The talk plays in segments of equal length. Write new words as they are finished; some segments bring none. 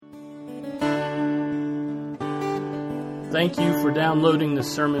Thank you for downloading this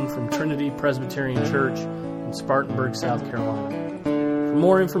sermon from Trinity Presbyterian Church in Spartanburg, South Carolina. For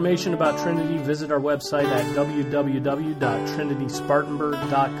more information about Trinity, visit our website at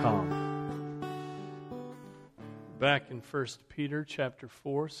www.trinityspartanburg.com. Back in 1 Peter chapter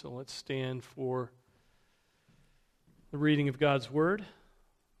 4, so let's stand for the reading of God's Word.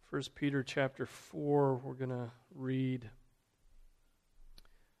 1 Peter chapter 4, we're going to read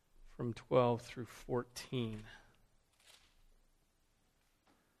from 12 through 14.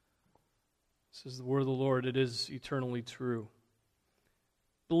 This is the word of the Lord. It is eternally true.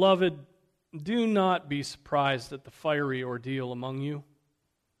 Beloved, do not be surprised at the fiery ordeal among you,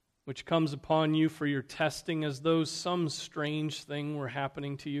 which comes upon you for your testing as though some strange thing were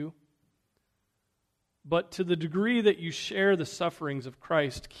happening to you. But to the degree that you share the sufferings of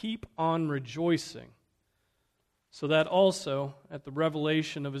Christ, keep on rejoicing, so that also at the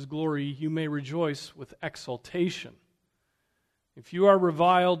revelation of His glory you may rejoice with exultation. If you are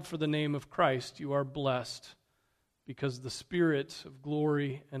reviled for the name of Christ, you are blessed, because the Spirit of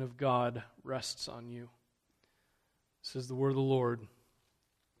glory and of God rests on you. This is the word of the Lord.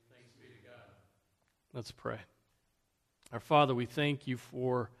 Thanks be to God. Let's pray. Our Father, we thank you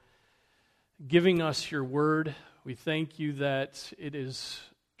for giving us your word. We thank you that it is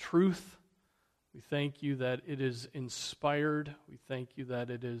truth. We thank you that it is inspired. We thank you that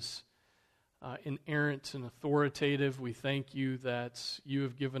it is inerrant and authoritative. We thank you that you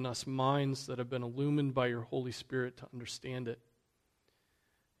have given us minds that have been illumined by your Holy Spirit to understand it.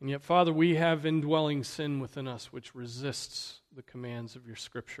 And yet, Father, we have indwelling sin within us which resists the commands of your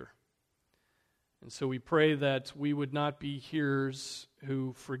Scripture. And so we pray that we would not be hearers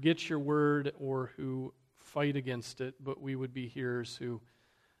who forget your word or who fight against it, but we would be hearers who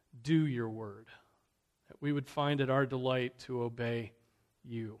do your word. That we would find it our delight to obey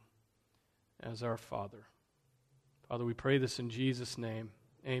you as our Father. Father, we pray this in Jesus' name.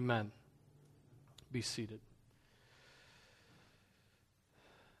 Amen. Be seated.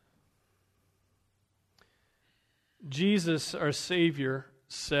 Jesus, our Savior,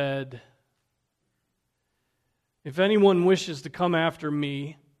 said, "If anyone wishes to come after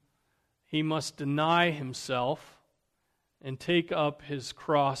me, he must deny himself and take up his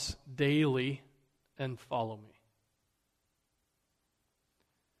cross daily and follow me."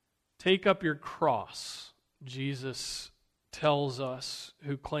 Take up your cross, Jesus tells us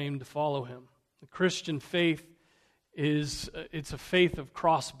who claim to follow him. The Christian faith it's a faith of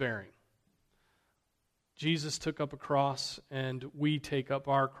cross-bearing. Jesus took up a cross, and we take up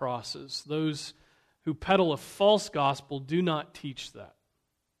our crosses. Those who peddle a false gospel do not teach that.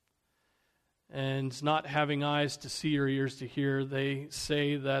 And not having eyes to see or ears to hear, they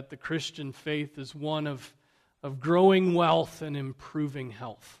say that the Christian faith is one of growing wealth and improving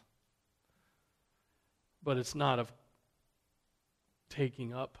health. But it's not of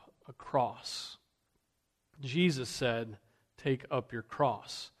taking up a cross. Jesus said, "Take up your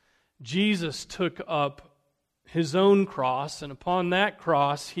cross." Jesus took up his own cross, and upon that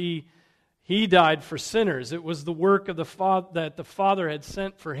cross he died for sinners. It was the work of the Father that the Father had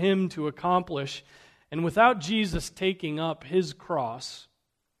sent for him to accomplish. And without Jesus taking up his cross,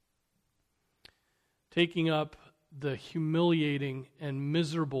 taking up the humiliating and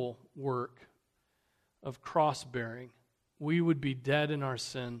miserable work of cross-bearing, we would be dead in our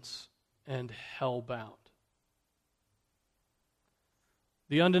sins and hell-bound.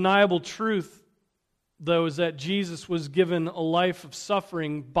 The undeniable truth, though, is that Jesus was given a life of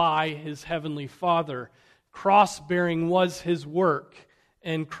suffering by his heavenly Father. Cross-bearing was his work,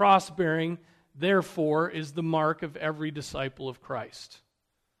 and cross-bearing, therefore, is the mark of every disciple of Christ.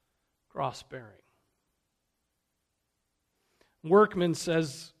 Cross-bearing. Workman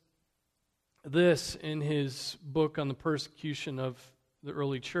says this in his book on the persecution of the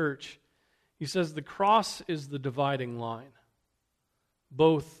early church. He says, "The cross is the dividing line,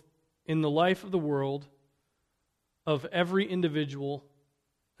 both in the life of the world, of every individual,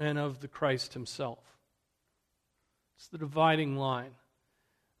 and of the Christ himself." It's the dividing line.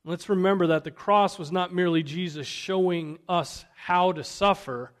 Let's remember that the cross was not merely Jesus showing us how to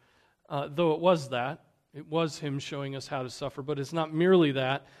suffer, though it was that. It was him showing us how to suffer, but it's not merely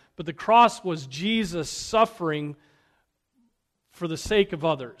that. But the cross was Jesus suffering for the sake of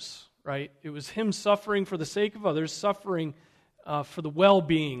others, right? It was him suffering for the sake of others, suffering for the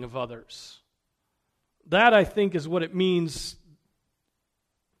well-being of others. That, I think, is what it means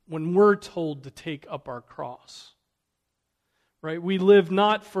when we're told to take up our cross. Right? We live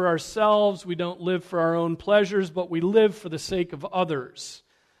not for ourselves, we don't live for our own pleasures, but we live for the sake of others,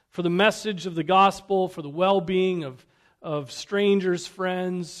 for the message of the gospel, for the well-being of strangers,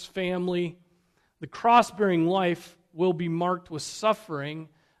 friends, family. The cross-bearing life will be marked with suffering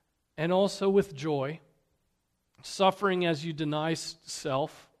and also with joy. Suffering as you deny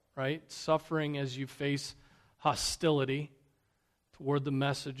self, right? Suffering as you face hostility toward the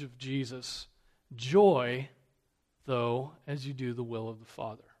message of Jesus. Joy, though, as you do the will of the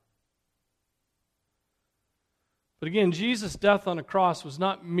Father. But again, Jesus' death on a cross was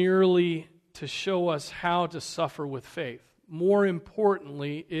not merely to show us how to suffer with faith. More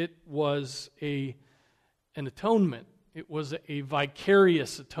importantly, it was an atonement. It was a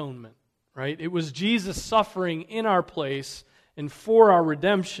vicarious atonement, right? It was Jesus suffering in our place and for our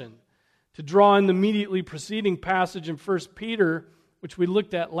redemption. To draw in the immediately preceding passage in 1 Peter, which we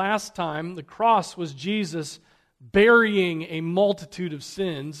looked at last time, the cross was Jesus burying a multitude of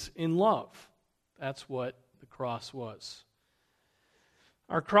sins in love. That's what the cross was.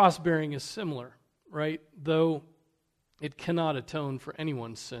 Our cross bearing is similar, right? Though it cannot atone for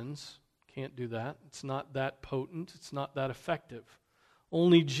anyone's sins. Can't do that. It's not that potent. It's not that effective.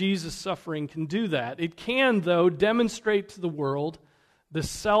 Only Jesus' suffering can do that. It can, though, demonstrate to the world the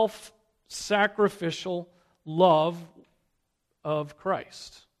self-sacrificial love of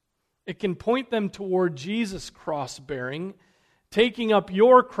Christ. It can point them toward Jesus' cross-bearing. Taking up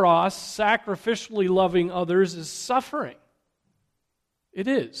your cross, sacrificially loving others, is suffering. It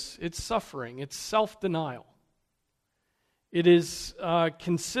is. It's suffering. It's self-denial. It is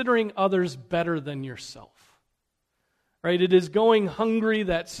considering others better than yourself. Right? It is going hungry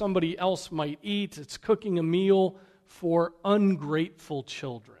that somebody else might eat. It's cooking a meal for ungrateful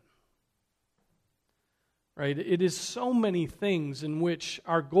children. Right? It is so many things in which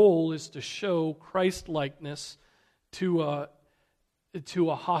our goal is to show Christ-likeness to a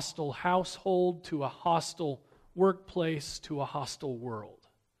hostile household, to a hostile workplace, to a hostile world.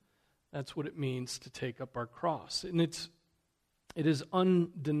 That's what it means to take up our cross. And it is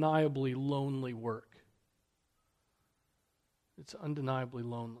undeniably lonely work. It's undeniably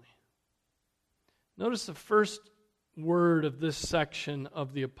lonely. Notice the first word of this section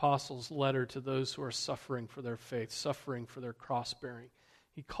of the apostles' letter to those who are suffering for their faith, suffering for their cross-bearing.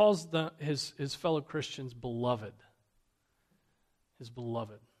 He calls his fellow Christians beloved. His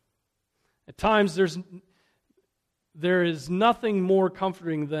beloved. At times there is nothing more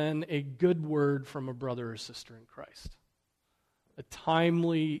comforting than a good word from a brother or sister in Christ. A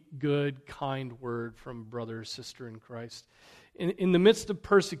timely, good, kind word from a brother or sister in Christ. In the midst of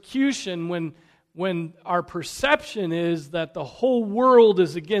persecution, when our perception is that the whole world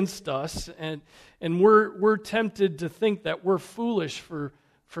is against us, and we're tempted to think that we're foolish for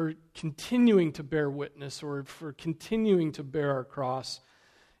continuing to bear witness or for continuing to bear our cross,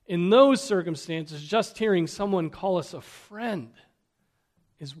 in those circumstances, just hearing someone call us a friend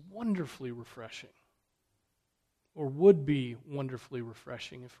is wonderfully refreshing, or would be wonderfully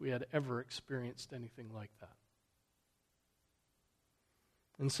refreshing if we had ever experienced anything like that.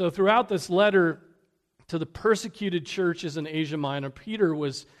 And so throughout this letter to the persecuted churches in Asia Minor, Peter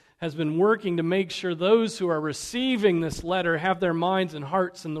has been working to make sure those who are receiving this letter have their minds and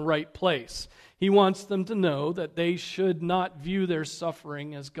hearts in the right place. He wants them to know that they should not view their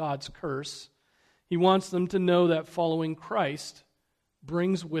suffering as God's curse. He wants them to know that following Christ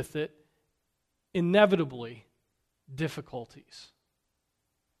brings with it inevitably difficulties,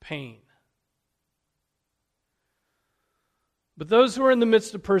 pain. But those who are in the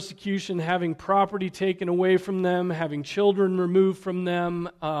midst of persecution, having property taken away from them, having children removed from them,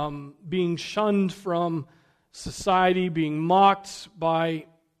 being shunned from society, being mocked by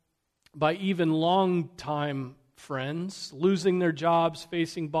even long-time friends, losing their jobs,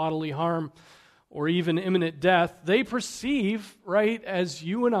 facing bodily harm, or even imminent death, they perceive, right, as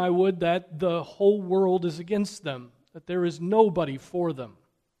you and I would, that the whole world is against them, that there is nobody for them.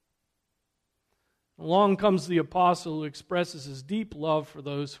 Along comes the apostle who expresses his deep love for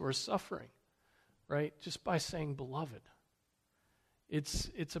those who are suffering, right? Just by saying beloved.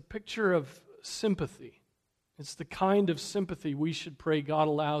 It's a picture of sympathy. It's the kind of sympathy we should pray God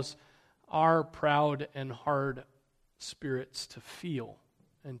allows our proud and hard spirits to feel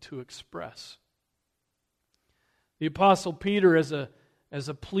and to express. The apostle Peter, as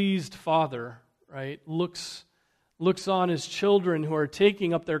a pleased father, right, looks on his children who are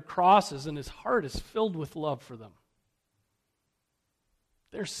taking up their crosses, and his heart is filled with love for them.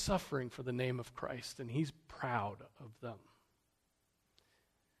 They're suffering for the name of Christ, and he's proud of them.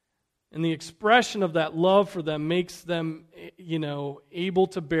 And the expression of that love for them makes them, able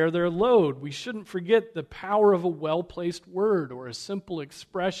to bear their load. We shouldn't forget the power of a well-placed word or a simple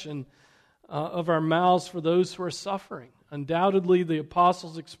expression of our mouths for those who are suffering. Undoubtedly, the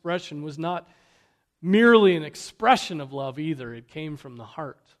apostles' expression was not merely an expression of love either. It came from the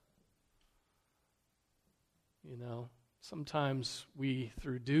heart. You know, sometimes we,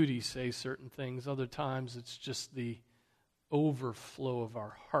 through duty, say certain things. Other times it's just the overflow of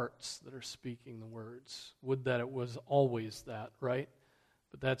our hearts that are speaking the words. Would that it was always that, right?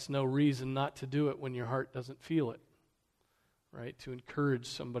 But that's no reason not to do it when your heart doesn't feel it, right? To encourage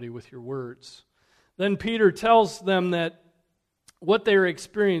somebody with your words. Then Peter tells them that what they're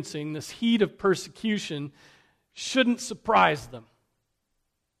experiencing, this heat of persecution, shouldn't surprise them.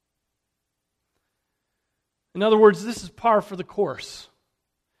 In other words, this is par for the course.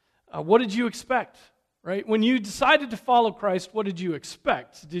 What did you expect? Right? When you decided to follow Christ, what did you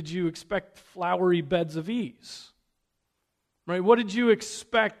expect? Did you expect flowery beds of ease? Right? What did you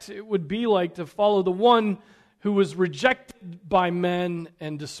expect it would be like to follow the one who was rejected by men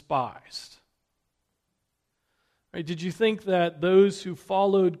and despised? Right? Did you think that those who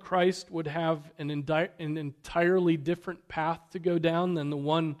followed Christ would have an entirely different path to go down than the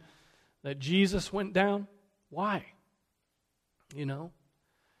one that Jesus went down? Why? You know?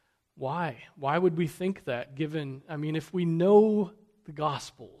 Why? Why would we think that given, if we know the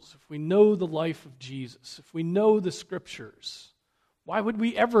Gospels, if we know the life of Jesus, if we know the Scriptures, why would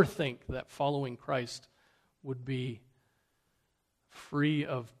we ever think that following Christ would be free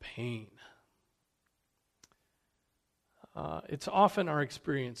of pain? It's often our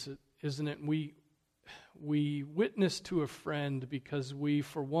experience, isn't it? We witness to a friend because we,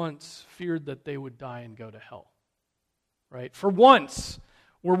 for once, feared that they would die and go to hell. Right? For once,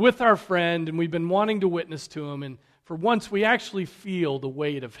 we're with our friend and we've been wanting to witness to him, and for once we actually feel the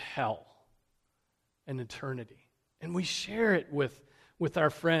weight of hell and eternity. And we share it with our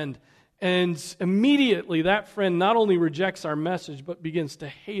friend. And immediately that friend not only rejects our message, but begins to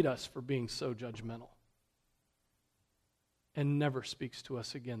hate us for being so judgmental. And never speaks to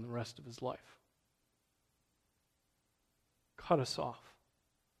us again the rest of his life. Cut us off.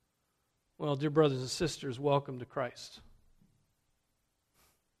 Well, dear brothers and sisters, welcome to Christ.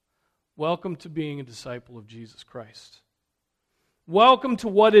 Welcome to being a disciple of Jesus Christ. Welcome to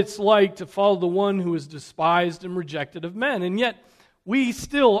what it's like to follow the one who is despised and rejected of men. And yet, we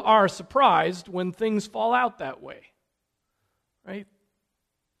still are surprised when things fall out that way. Right?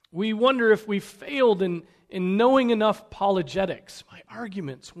 We wonder if we failed in knowing enough apologetics. My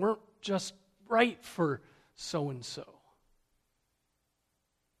arguments weren't just right for so-and-so.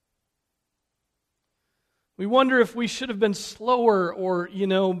 We wonder if we should have been slower or,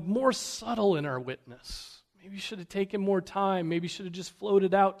 more subtle in our witness. Maybe should have taken more time. Maybe should have just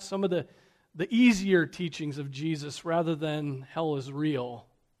floated out some of the easier teachings of Jesus rather than hell is real.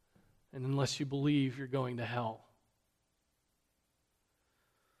 And unless you believe, you're going to hell.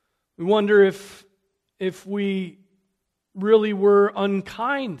 We wonder if we really were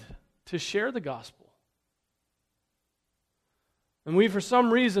unkind to share the gospel. And we, for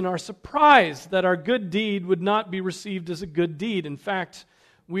some reason, are surprised that our good deed would not be received as a good deed. In fact,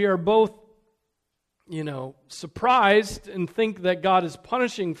 we are both, surprised and think that God is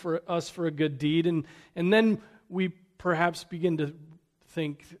punishing for us for a good deed. And then we perhaps begin to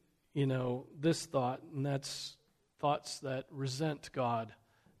think, this thought, and that's thoughts that resent God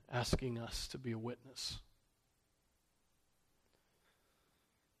asking us to be a witness.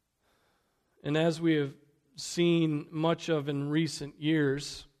 And as we have seen much of in recent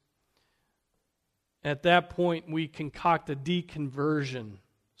years, at that point we concoct a deconversion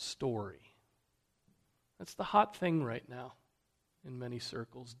story. That's the hot thing right now in many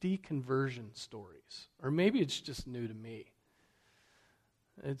circles, deconversion stories. Or maybe it's just new to me.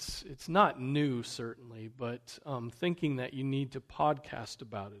 It's not new, certainly, but thinking that you need to podcast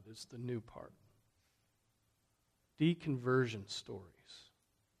about it is the new part. Deconversion stories.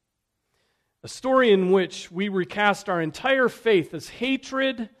 A story in which we recast our entire faith as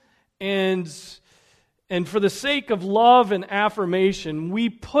hatred, and for the sake of love and affirmation, we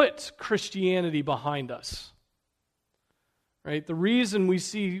put Christianity behind us. Right? The reason we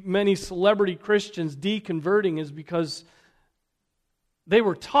see many celebrity Christians deconverting is because they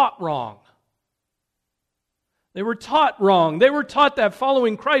were taught wrong. They were taught wrong. They were taught that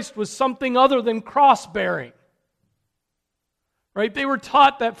following Christ was something other than cross-bearing. Right? They were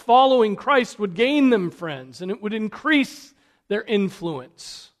taught that following Christ would gain them friends and it would increase their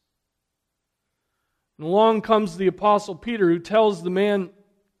influence. And along comes the Apostle Peter, who tells the man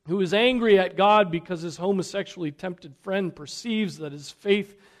who is angry at God because his homosexually tempted friend perceives that his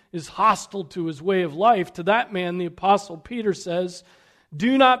faith is hostile to his way of life. To that man, the Apostle Peter says,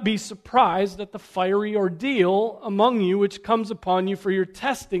 "Do not be surprised at the fiery ordeal among you which comes upon you for your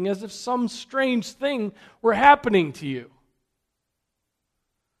testing, as if some strange thing were happening to you."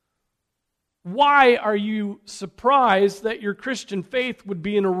 Why are you surprised that your Christian faith would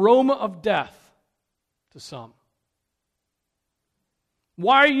be an aroma of death to some?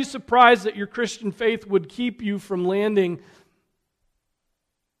 Why are you surprised that your Christian faith would keep you from landing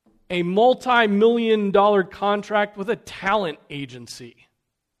a multi-million-dollar contract with a talent agency?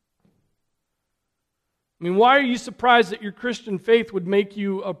 I mean, why are you surprised that your Christian faith would make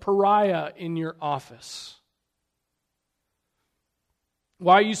you a pariah in your office?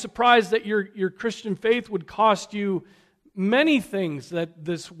 Why are you surprised that your Christian faith would cost you many things that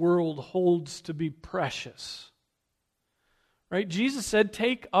this world holds to be precious? Right? Jesus said,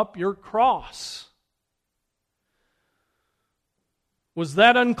 take up your cross. Was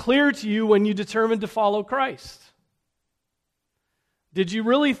that unclear to you when you determined to follow Christ? Did you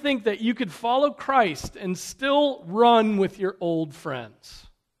really think that you could follow Christ and still run with your old friends?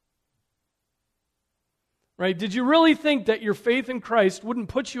 Right? Did you really think that your faith in Christ wouldn't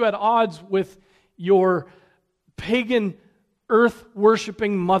put you at odds with your pagan,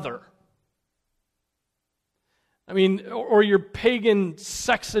 earth-worshiping mother? I mean, or your pagan,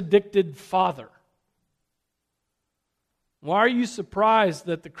 sex-addicted father? Why are you surprised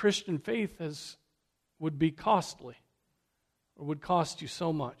that the Christian faith would be costly, or would cost you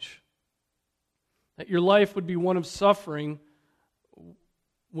so much? That your life would be one of suffering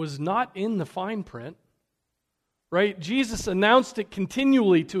was not in the fine print. Right? Jesus announced it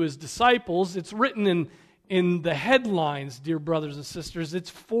continually to his disciples. It's written in the headlines, dear brothers and sisters. It's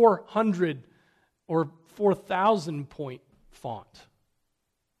 400 or 4,000 point font.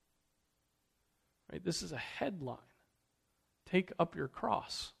 Right? This is a headline. Take up your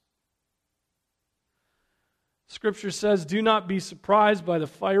cross. Scripture says, do not be surprised by the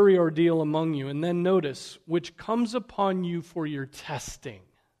fiery ordeal among you. And then notice, which comes upon you for your testing.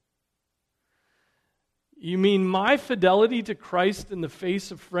 You mean my fidelity to Christ in the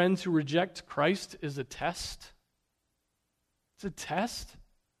face of friends who reject Christ is a test? It's a test?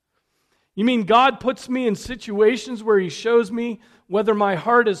 You mean God puts me in situations where He shows me whether my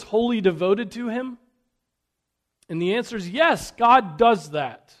heart is wholly devoted to Him? And the answer is yes, God does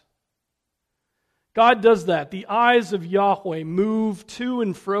that. God does that. The eyes of Yahweh move to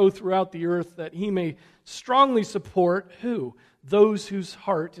and fro throughout the earth that He may strongly support who? Those whose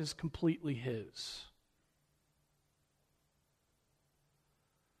heart is completely His.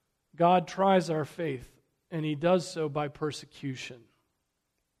 God tries our faith, and He does so by persecution.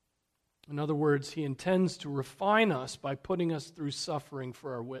 In other words, He intends to refine us by putting us through suffering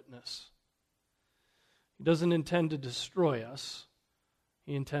for our witness. He doesn't intend to destroy us.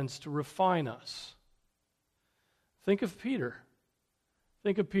 He intends to refine us. Think of Peter.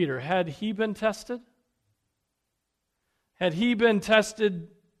 Think of Peter. Had he been tested? Had he been tested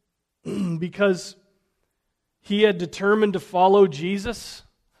because he had determined to follow Jesus?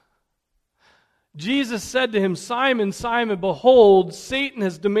 Jesus said to him, Simon, Simon, behold, Satan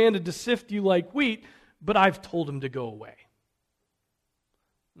has demanded to sift you like wheat, but I've told him to go away.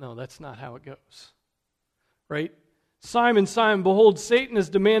 No, that's not how it goes. Right? Simon, Simon, behold, Satan has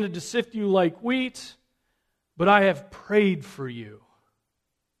demanded to sift you like wheat, but I have prayed for you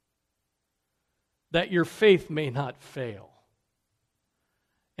that your faith may not fail.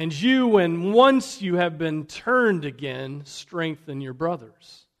 And you, when once you have been turned again, strengthen your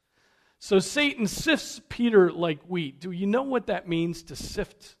brothers. So Satan sifts Peter like wheat. Do you know what that means, to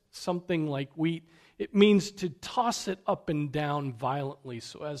sift something like wheat? It means to toss it up and down violently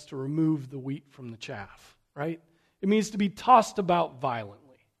so as to remove the wheat from the chaff, right? It means to be tossed about violently.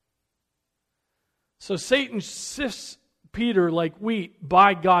 So Satan sifts Peter like wheat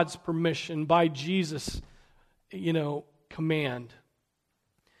by God's permission, by Jesus' command.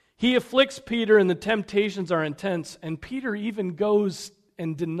 He afflicts Peter and the temptations are intense, and Peter even goes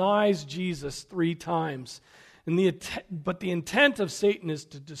and denies Jesus 3 times. But the intent of Satan is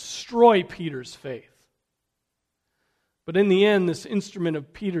to destroy Peter's faith. But in the end, this instrument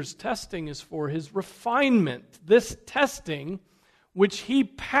of Peter's testing is for his refinement. This testing, which he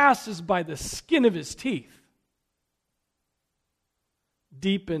passes by the skin of his teeth,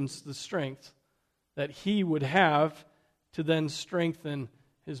 deepens the strength that he would have to then strengthen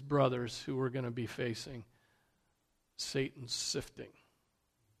his brothers who were going to be facing Satan's sifting.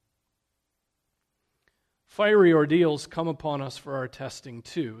 Fiery ordeals come upon us for our testing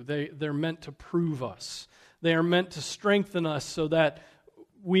too. They're meant to prove us. They are meant to strengthen us so that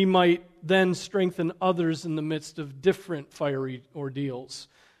we might then strengthen others in the midst of different fiery ordeals.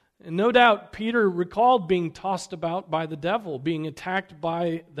 And no doubt Peter recalled being tossed about by the devil, being attacked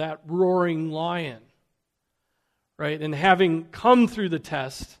by that roaring lion, right? And having come through the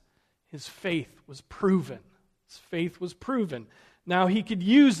test, his faith was proven. His faith was proven. Now he could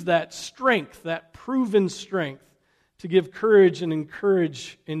use that strength, that proven strength, to give courage and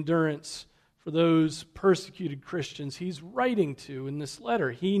encourage endurance for those persecuted Christians he's writing to in this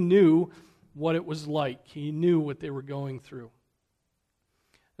letter. He knew what it was like. He knew what they were going through.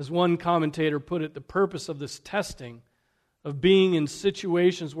 As one commentator put it, the purpose of this testing, of being in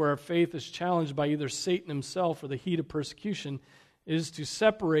situations where our faith is challenged by either Satan himself or the heat of persecution, is to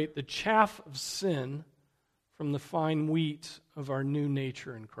separate the chaff of sin from the fine wheat of our new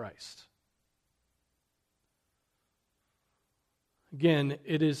nature in Christ. Again,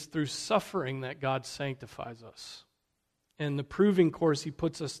 it is through suffering that God sanctifies us. And the proving course he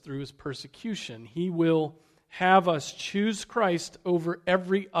puts us through is persecution. He will have us choose Christ over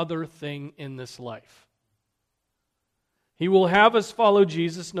every other thing in this life. He will have us follow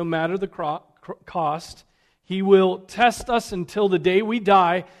Jesus no matter the cost. He will test us until the day we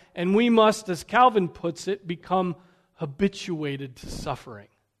die, and we must, as Calvin puts it, become habituated to suffering.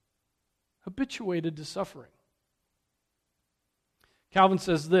 Habituated to suffering. Calvin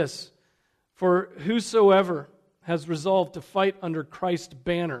says this, "For whosoever has resolved to fight under Christ's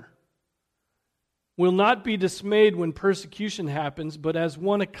banner will not be dismayed when persecution happens, but as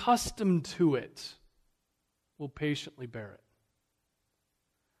one accustomed to it, will patiently bear it.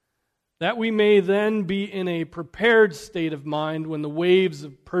 That we may then be in a prepared state of mind when the waves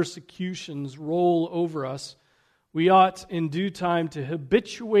of persecutions roll over us, we ought in due time to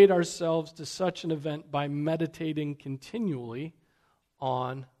habituate ourselves to such an event by meditating continually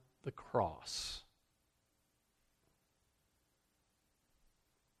on the cross."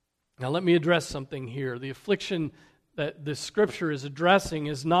 Now let me address something here. The affliction that the Scripture is addressing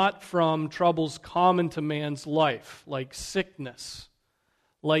is not from troubles common to man's life, like sickness,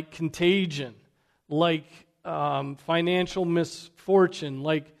 like contagion, like financial misfortune,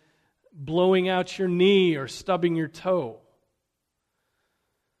 like blowing out your knee or stubbing your toe.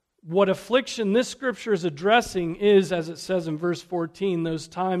 What affliction this Scripture is addressing is, as it says in verse 14, those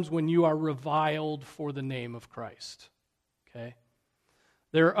times when you are reviled for the name of Christ. Okay?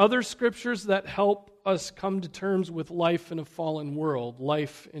 There are other Scriptures that help us come to terms with life in a fallen world,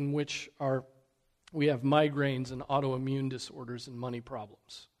 life in which we have migraines and autoimmune disorders and money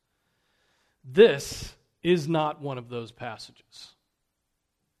problems. This is not one of those passages.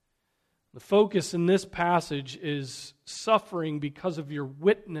 The focus in this passage is suffering because of your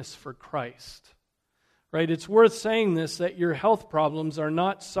witness for Christ. Right? It's worth saying this, that your health problems are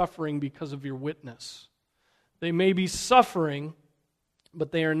not suffering because of your witness. They may be suffering,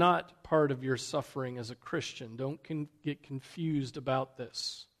 but they are not part of your suffering as a Christian. Don't get confused about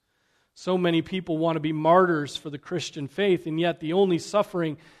this. So many people want to be martyrs for the Christian faith, and yet the only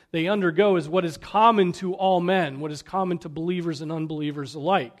suffering they undergo is what is common to all men, what is common to believers and unbelievers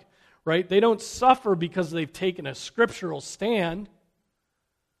alike. Right? They don't suffer because they've taken a scriptural stand.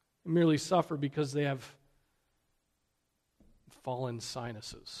 They merely suffer because they have fallen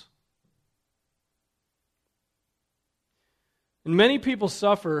sinuses. And many people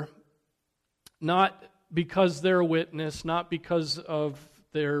suffer not because they're a witness, not because of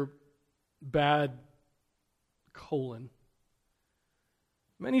their bad colon.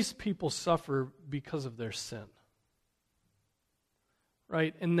 Many people suffer because of their sin.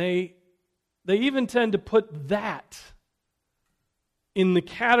 Right? And they even tend to put that in the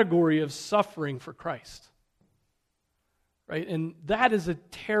category of suffering for Christ. Right? And that is a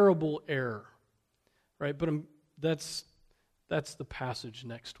terrible error. Right? But that's the passage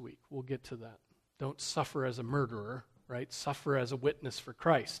next week. We'll get to that. Don't suffer as a murderer, right? Suffer as a witness for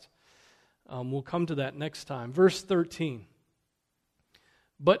Christ. We'll come to that next time. Verse 13.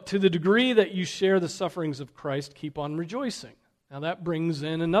 "But to the degree that you share the sufferings of Christ, keep on rejoicing." Now that brings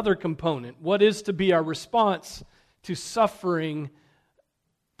in another component. What is to be our response to suffering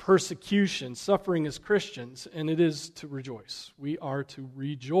persecution, suffering as Christians? And it is to rejoice. We are to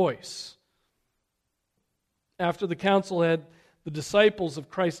rejoice. After the council had the disciples of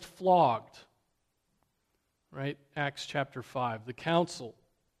Christ flogged, right? Acts chapter 5. The council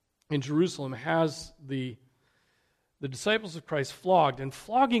in Jerusalem has the disciples of Christ flogged, and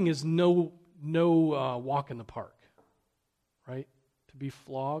flogging is no walk in the park. Right? To be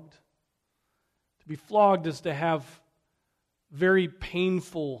flogged. To be flogged is to have very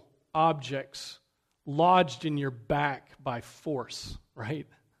painful objects lodged in your back by force, right?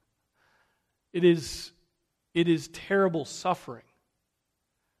 It is terrible suffering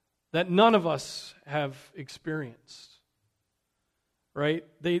that none of us have experienced. Right?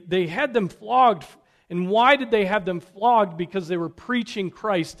 They had them flogged. And why did they have them flogged? Because they were preaching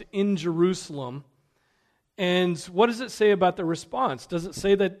Christ in Jerusalem. And what does it say about the response? Does it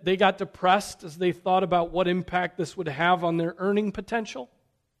say that they got depressed as they thought about what impact this would have on their earning potential?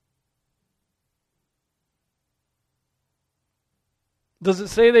 Does it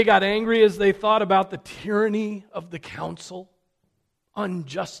say they got angry as they thought about the tyranny of the council?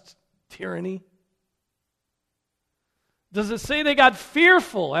 Unjust tyranny? Does it say they got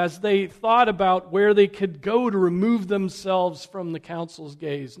fearful as they thought about where they could go to remove themselves from the council's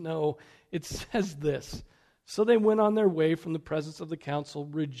gaze? No, it says this. So they went on their way from the presence of the council,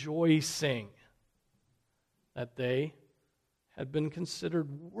 rejoicing that they had been considered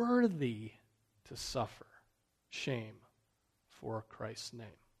worthy to suffer shame for Christ's name.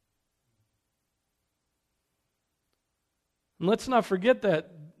 And let's not forget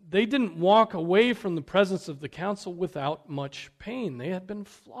that they didn't walk away from the presence of the council without much pain. They had been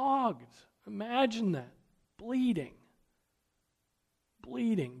flogged. Imagine that. Bleeding,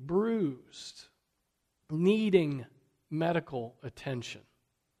 bruised, needing medical attention.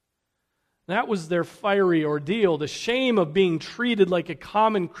 That was their fiery ordeal. The shame of being treated like a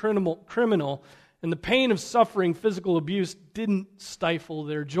common criminal and the pain of suffering physical abuse didn't stifle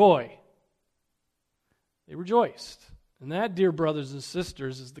their joy. They rejoiced. And that, dear brothers and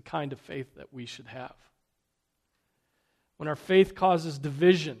sisters, is the kind of faith that we should have. When our faith causes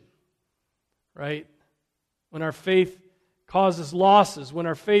division, right? When our faith causes losses, when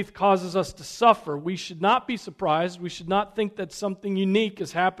our faith causes us to suffer, we should not be surprised. We should not think that something unique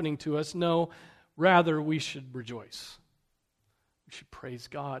is happening to us. No, rather we should rejoice. We should praise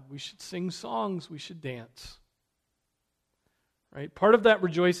God. We should sing songs. We should dance. Right? Part of that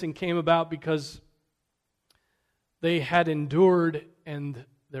rejoicing came about because they had endured and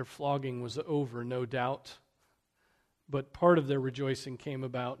their flogging was over, no doubt. But part of their rejoicing came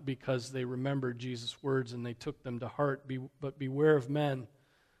about because they remembered Jesus' words and they took them to heart. But beware of men,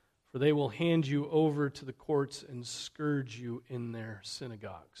 for they will hand you over to the courts and scourge you in their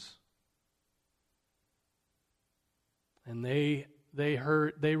synagogues. And they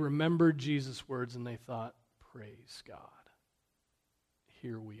remembered Jesus' words and they thought, praise God.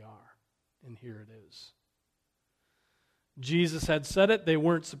 Here we are, and here it is. Jesus had said it. They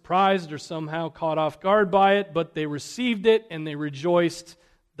weren't surprised or somehow caught off guard by it, but they received it and they rejoiced.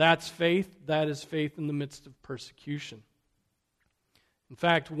 That's faith. That is faith in the midst of persecution. In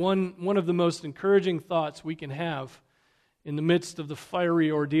fact, one of the most encouraging thoughts we can have in the midst of the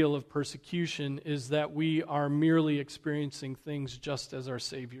fiery ordeal of persecution is that we are merely experiencing things just as our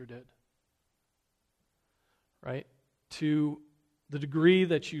Savior did. Right? To the degree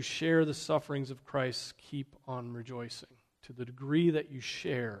that you share the sufferings of Christ, keep on rejoicing. To the degree that you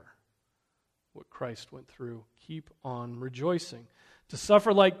share what Christ went through, keep on rejoicing. To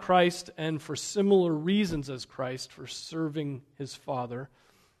suffer like Christ and for similar reasons as Christ, for serving his Father,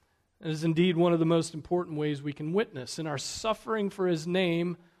 is indeed one of the most important ways we can witness. In our suffering for his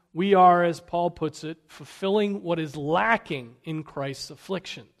name, we are, as Paul puts it, fulfilling what is lacking in Christ's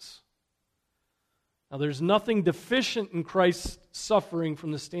afflictions. Now, there's nothing deficient in Christ's suffering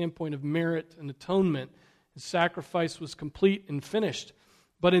from the standpoint of merit and atonement. His sacrifice was complete and finished.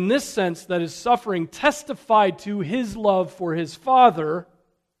 But in this sense, that his suffering testified to his love for his Father,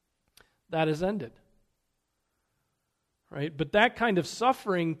 that is ended. Right? But that kind of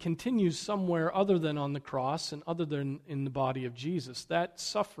suffering continues somewhere other than on the cross and other than in the body of Jesus. That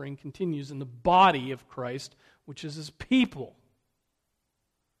suffering continues in the body of Christ, which is his people.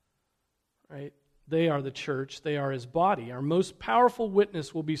 Right? They are the church. They are his body. Our most powerful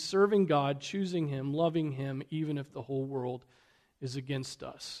witness will be serving God, choosing him, loving him, even if the whole world is against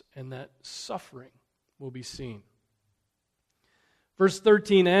us. And that suffering will be seen. Verse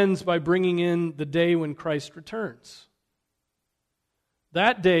 13 ends by bringing in the day when Christ returns.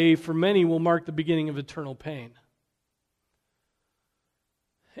 That day, for many, will mark the beginning of eternal pain.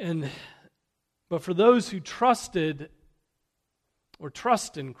 But for those who trusted or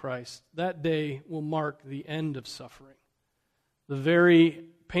trust in Christ, that day will mark the end of suffering. The very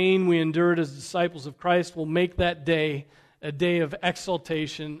pain we endured as disciples of Christ will make that day a day of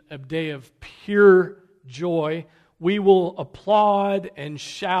exaltation, a day of pure joy. We will applaud and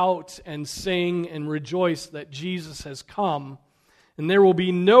shout and sing and rejoice that Jesus has come. And there will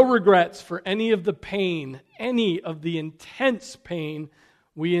be no regrets for any of the pain, any of the intense pain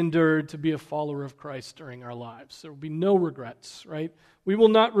we endured to be a follower of Christ during our lives. There will be no regrets, right? We will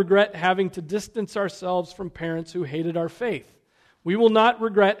not regret having to distance ourselves from parents who hated our faith. We will not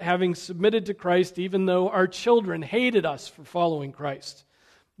regret having submitted to Christ even though our children hated us for following Christ.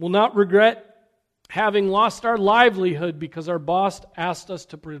 We'll not regret having lost our livelihood because our boss asked us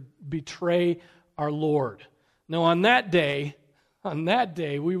to betray our Lord. No, on that day,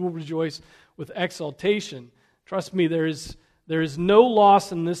 we will rejoice with exultation. Trust me, there is no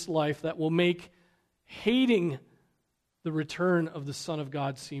loss in this life that will make hating the return of the Son of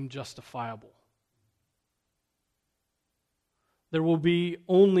God seem justifiable. There will be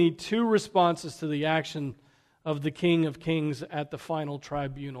only two responses to the action of the King of Kings at the final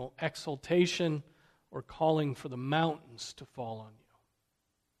tribunal: exaltation or calling for the mountains to fall on you.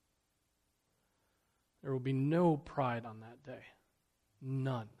 There will be no pride on that day.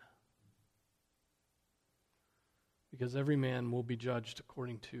 None. Because every man will be judged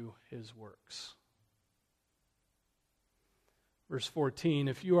according to his works. Verse 14,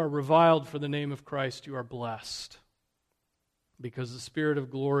 if you are reviled for the name of Christ, you are blessed, because the Spirit of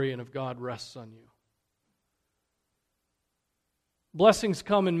glory and of God rests on you. Blessings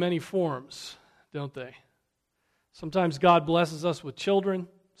come in many forms, don't they? Sometimes God blesses us with children.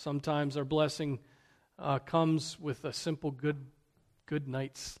 Sometimes our blessing comes with a simple good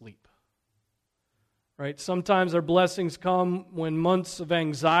night's sleep. Right? Sometimes our blessings come when months of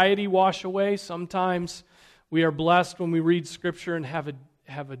anxiety wash away. Sometimes we are blessed when we read Scripture and have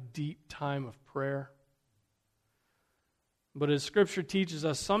a deep time of prayer. But as Scripture teaches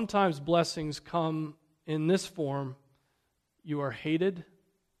us, sometimes blessings come in this form: you are hated,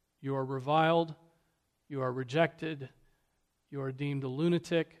 you are reviled, you are rejected, you are deemed a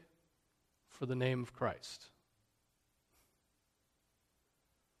lunatic for the name of Christ.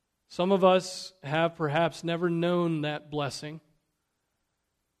 Some of us have perhaps never known that blessing,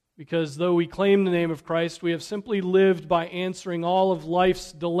 because though we claim the name of Christ, we have simply lived by answering all of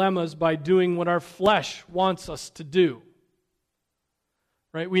life's dilemmas by doing what our flesh wants us to do.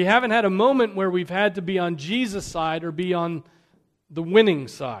 Right? We haven't had a moment where we've had to be on Jesus' side or be on the winning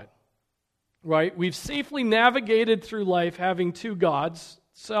side. Right? We've safely navigated through life having two gods,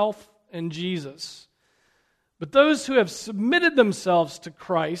 self and Jesus. But those who have submitted themselves to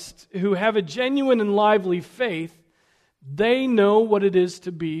Christ, who have a genuine and lively faith, they know what it is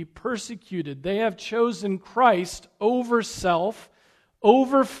to be persecuted. They have chosen Christ over self,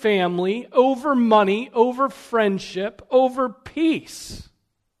 over family, over money, over friendship, over peace.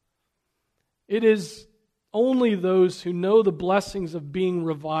 It is only those who know the blessings of being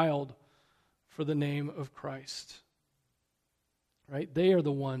reviled for the name of Christ. Right? They are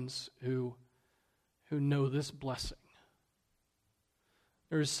the ones who know this blessing.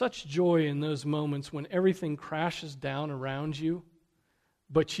 There is such joy in those moments when everything crashes down around you,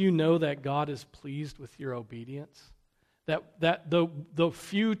 but you know that God is pleased with your obedience. That the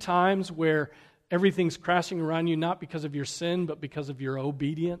few times where everything's crashing around you, not because of your sin, but because of your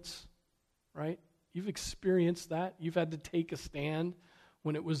obedience, right? You've experienced that. You've had to take a stand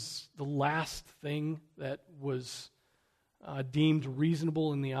when it was the last thing that was deemed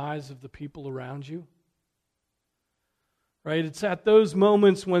reasonable in the eyes of the people around you. Right? It's at those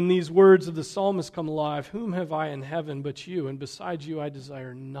moments when these words of the psalmist come alive: whom have I in heaven but you? And besides you I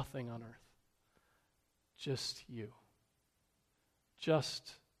desire nothing on earth. Just you.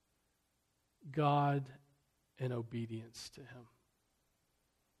 Just God and obedience to Him.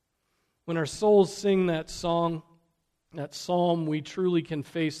 When our souls sing that song, that psalm, we truly can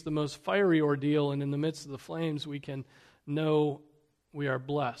face the most fiery ordeal, and in the midst of the flames we can know we are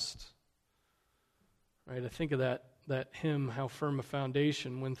blessed. Right? I think of that hymn, How Firm a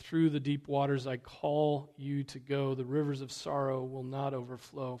Foundation. When through the deep waters I call you to go, the rivers of sorrow will not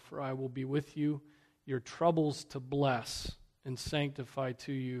overflow, for I will be with you, your troubles to bless, and sanctify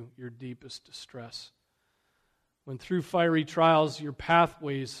to you your deepest distress. When through fiery trials your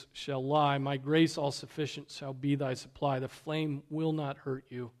pathways shall lie, my grace all sufficient shall be thy supply. The flame will not hurt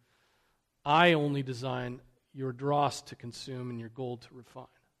you. I only design your dross to consume and your gold to refine.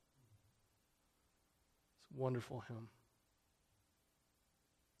 Wonderful hymn.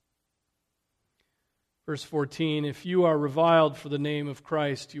 Verse 14, if you are reviled for the name of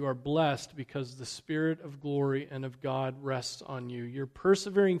Christ, you are blessed, because the Spirit of glory and of God rests on you. Your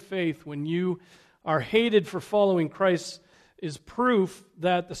persevering faith when you are hated for following Christ is proof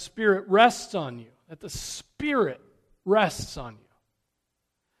that the Spirit rests on you, that the Spirit rests on you.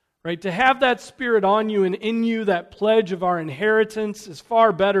 Right? To have that Spirit on you and in you, that pledge of our inheritance, is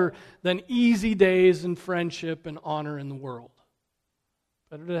far better than easy days and friendship and honor in the world.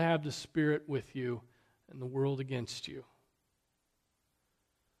 Better to have the Spirit with you and the world against you.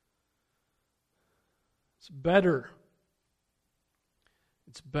 It's better.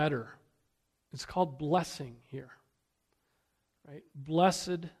 It's better. It's called blessing here. Right?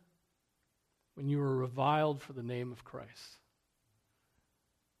 Blessed when you are reviled for the name of Christ.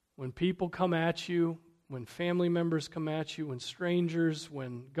 When people come at you, when family members come at you, when strangers,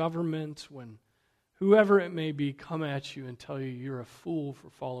 when government, when whoever it may be come at you and tell you you're a fool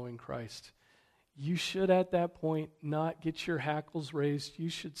for following Christ, you should at that point not get your hackles raised. You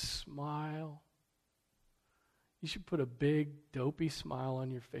should smile. You should put a big, dopey smile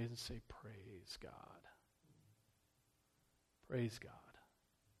on your face and say, praise God. Praise God.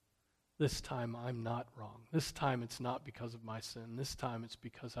 This time I'm not wrong. This time it's not because of my sin. This time it's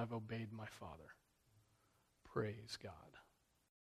because I've obeyed my Father. Praise God.